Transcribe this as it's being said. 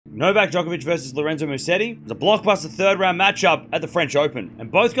Novak Djokovic versus Lorenzo Musetti was a blockbuster third-round matchup at the French Open, and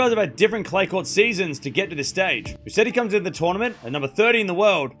both guys have had different clay court seasons to get to this stage. Musetti comes into the tournament at number 30 in the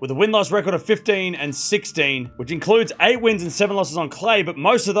world with a win-loss record of 15 and 16, which includes 8 wins and 7 losses on clay, but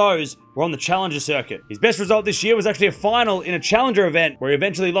most of those were on the Challenger circuit. His best result this year was actually a final in a Challenger event where he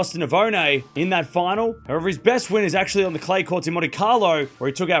eventually lost to Boronia in that final. However, his best win is actually on the clay courts in Monte Carlo, where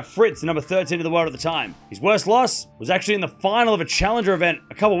he took out Fritz, the number 13 in the world at the time. His worst loss was actually in the final of a Challenger event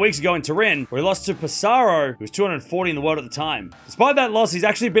a couple weeks ago in Turin, where he lost to Pesaro, who was 240 in the world at the time. Despite that loss, he's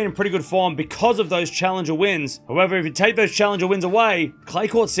actually been in pretty good form because of those Challenger wins. However, if you take those Challenger wins away, clay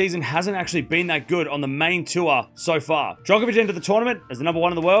court season hasn't actually been that good on the main tour so far. Djokovic entered the tournament as the number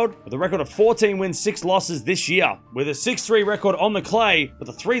 1 in the world with a record of 14 wins, 6 losses this year, with a 6-3 record on the clay, but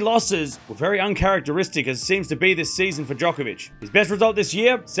the 3 losses were very uncharacteristic, as it seems to be this season for Djokovic. His best result this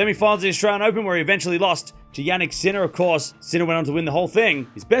year, semi-finals of the Australian Open, where he eventually lost to Jannik Sinner. Of course, Sinner went on to win the whole thing.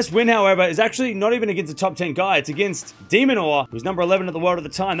 His best win, however, is actually not even against a top 10 guy. It's against de Minaur, who was number 11 at the world at the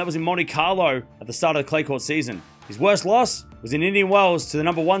time. That was in Monte Carlo at the start of the clay court season. His worst loss was in Indian Wells to the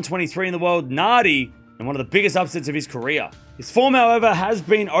number 123 in the world, Nardi, and one of the biggest upsets of his career. His form, however, has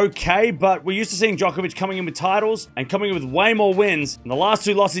been okay, but we're used to seeing Djokovic coming in with titles and coming in with way more wins than the last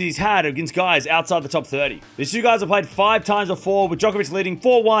 2 losses he's had against guys outside the top 30. These 2 guys have played 5 times before, with Djokovic leading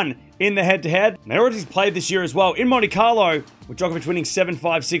 4-1 in the head-to-head. And they already played this year as well in Monte Carlo, with Djokovic winning 7-5,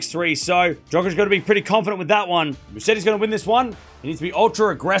 6-3. So Djokovic's got to be pretty confident with that one. Musetti's going to win this one. He needs to be ultra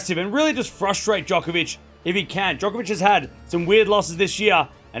aggressive and really just frustrate Djokovic if he can. Djokovic has had some weird losses this year,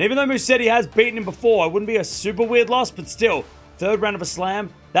 and even though Musetti has beaten him before, it wouldn't be a super weird loss, but still, 3rd round of a slam,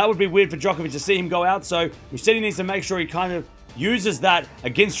 that would be weird for Djokovic to see him go out. So Musetti needs to make sure he kind of uses that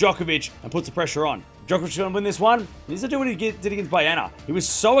against Djokovic and puts the pressure on. If Djokovic's going to win this one, he needs to do what he did against Baena. He was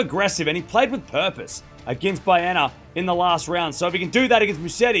so aggressive, and he played with purpose against Baena in the last round. So if he can do that against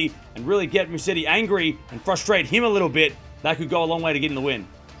Musetti and really get Musetti angry and frustrate him a little bit, that could go a long way to getting the win.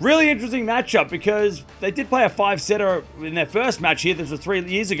 Really interesting matchup, because they did play a 5-setter in their first match here. This was 3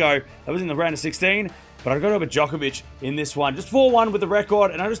 years ago. That was in the round of 16. But I've got to go with Djokovic in this one. Just 4-1 with the record,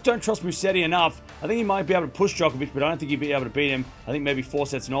 and I just don't trust Musetti enough. I think he might be able to push Djokovic, but I don't think he'd be able to beat him. I think maybe 4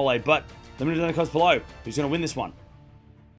 sets in all. But let me know in the comments below who's going to win this one.